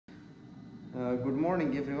Good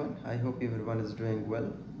morning everyone. I hope everyone is doing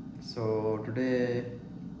well. So today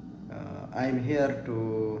I'm here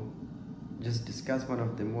to just discuss one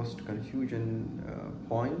of the most confusion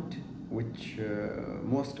point which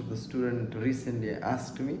most of the students recently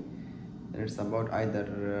asked me, and it's about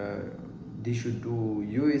either they should do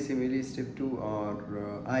USMLE Step 2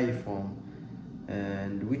 or IFOM,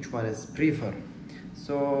 and which one is prefer.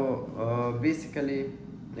 So basically,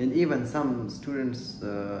 and even some students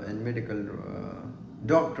and medical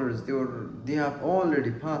doctors, they have already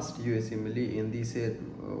passed USMLE, and they said,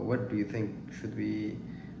 what do you think, should we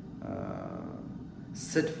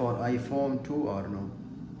sit for IFOM too or no?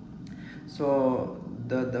 So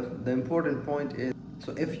the important point is,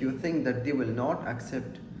 so if you think that they will not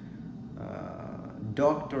accept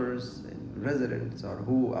doctors and residents or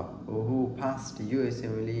who passed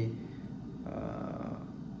USMLE,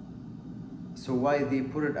 so why they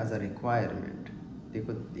put it as a requirement? They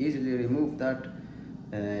could easily remove that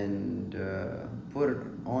and put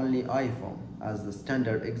only IFOM as the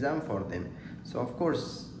standard exam for them. So of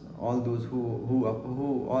course, all those who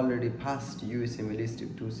already passed USMLE Step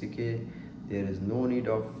 2 CK, there is no need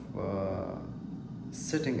of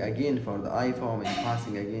sitting again for the IFOM and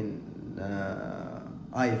passing again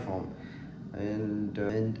IFOM.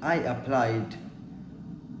 And I applied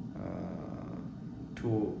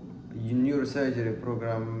to neurosurgery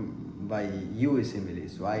program by USMLE.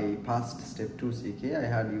 So I passed Step 2 CK, I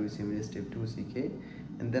had USMLE Step 2 CK,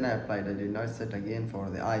 and then I applied. I did not sit again for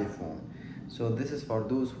the IFOM. So this is for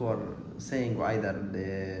those who are saying either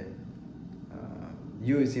the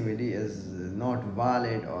USMLE is not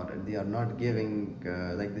valid or they are not giving,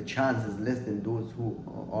 like the chance is less than those who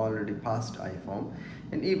already passed IFOM.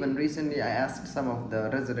 And even recently I asked some of the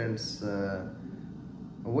residents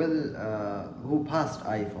who passed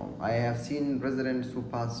IFOM. I have seen residents who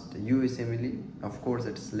passed USMLE. Of course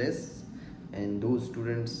it's less, and those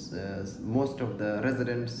students, most of the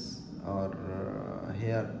residents are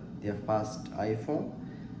here, they have passed IFOM.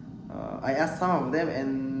 I asked some of them,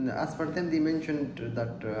 and as per them they mentioned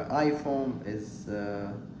that IFOM is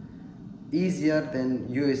easier than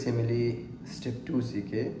USMLE Step 2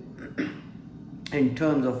 CK. In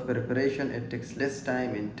terms of preparation, it takes less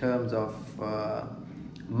time. In terms of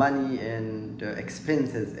money and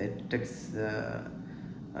expenses, it takes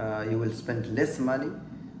you will spend less money,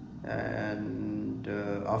 and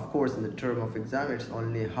of course in the term of exam it's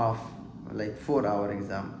only half, like 4-hour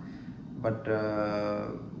exam. But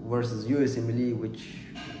versus USMLE, which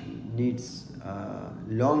needs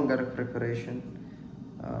longer preparation,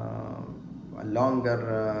 a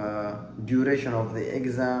longer duration of the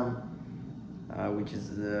exam, which is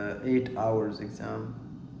 8 hours exam.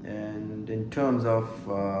 And in terms of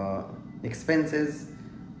expenses,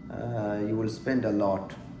 you will spend a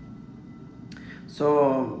lot.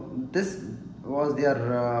 So this was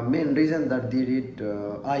their main reason that they did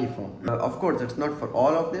IFOM. Of course it's not for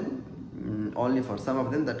all of them, only for some of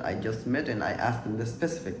them that I just met, and I asked them this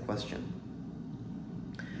specific question.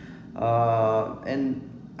 And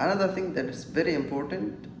another thing that is very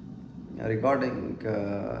important regarding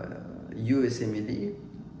USMLE,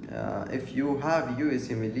 if you have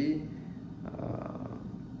USMLE,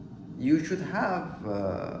 you should have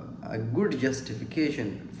a good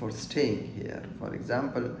justification for staying here. For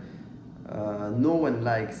example, no one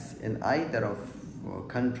likes in either of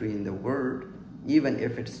country in the world, even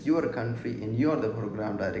if it's your country and you're the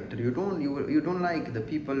program director, you don't like the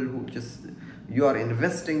people who just, you are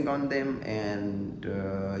investing on them and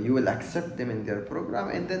you will accept them in their program,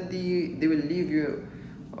 and then they will leave you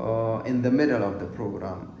in the middle of the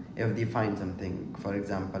program if they find something, for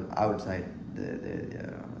example, outside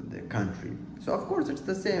the country. So of course it's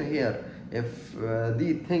the same here. If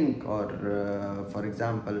they think, or for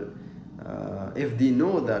example, if they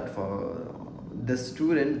know that for the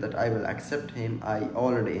student that I will accept him, I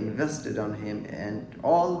already invested on him and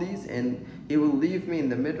all these, and he will leave me in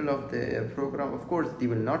the middle of the program, of course they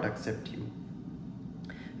will not accept you,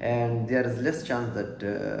 and there is less chance that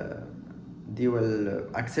they will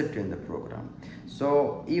accept you in the program.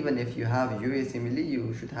 So even if you have USMLE,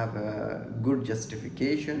 you should have a good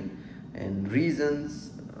justification and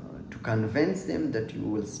reasons to convince them that you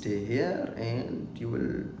will stay here and you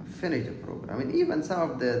will finish the program. And even some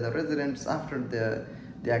of the residents, after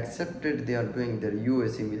they accepted, they are doing their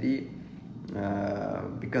USMLE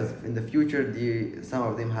because in the future some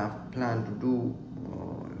of them have planned to do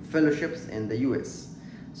fellowships in the US.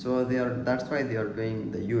 So that's why they are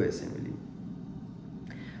doing the USMLE.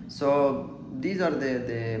 So these are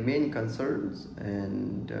the main concerns,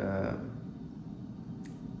 and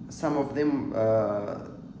some of them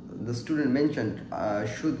the student mentioned,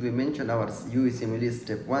 should we mention our USMLE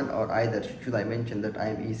Step 1, or either should I mention that I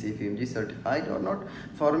am ECFMG certified or not?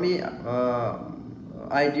 For me,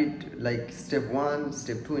 I did like Step 1,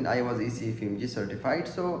 Step 2, and I was ECFMG certified,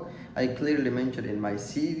 so I clearly mentioned in my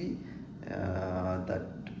CV that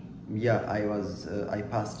yeah, I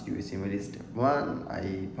passed USMLE Step 1,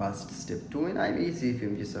 I passed Step 2, and I'm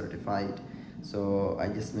ECFMG certified. So I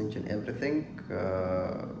just mentioned everything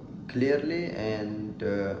clearly and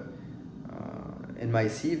in my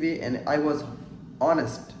CV, and I was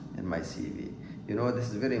honest in my CV. You know, this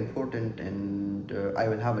is very important, and I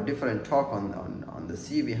will have a different talk on the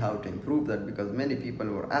CV, how to improve that, because many people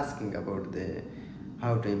were asking about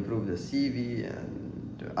how to improve the CV, and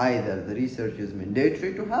either the research is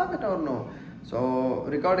mandatory to have it or no. So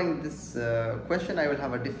regarding this question, I will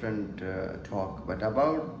have a different talk. But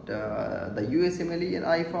about the USMLE and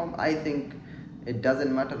IFOM, I think it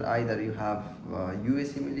doesn't matter, either you have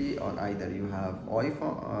USMLE or either you have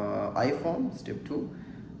IFOM Step 2,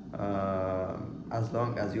 as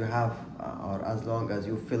long as you have or as long as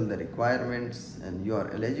you fill the requirements and you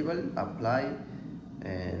are eligible, apply.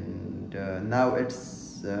 And now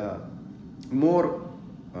it's more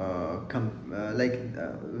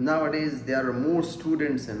nowadays there are more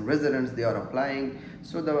students and residents, they are applying,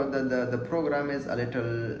 so the program is a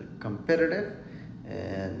little competitive,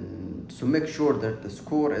 and so make sure that the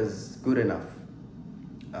score is good enough.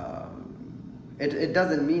 It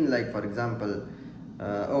doesn't mean, like, for example,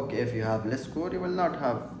 okay, if you have less score, you will not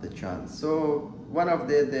have the chance. So one of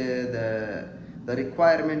the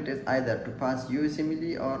requirement is either to pass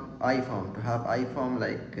USMLE or IFOM. To have IFOM,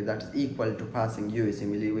 like, that's equal to passing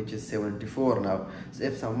USMLE, which is 74 now. So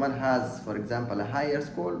if someone has, for example, a higher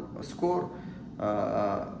score,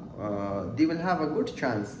 they will have a good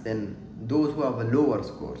chance than those who have a lower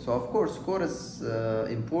score. So of course, score is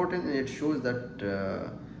important, and it shows that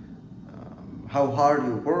how hard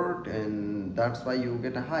you worked, and that's why you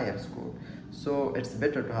get a higher score. So it's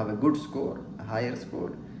better to have a good score, a higher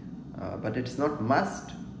score, but it's not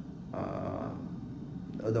must.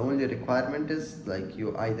 The only requirement is, like,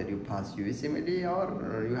 you pass USMLE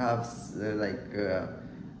or you have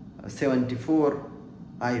 74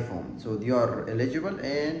 IFOM, so you are eligible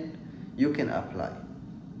and you can apply.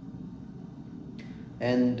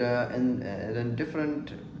 And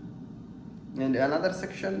in another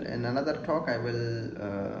section, in another talk, I will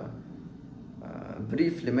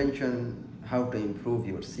briefly mention how to improve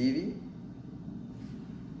your CV.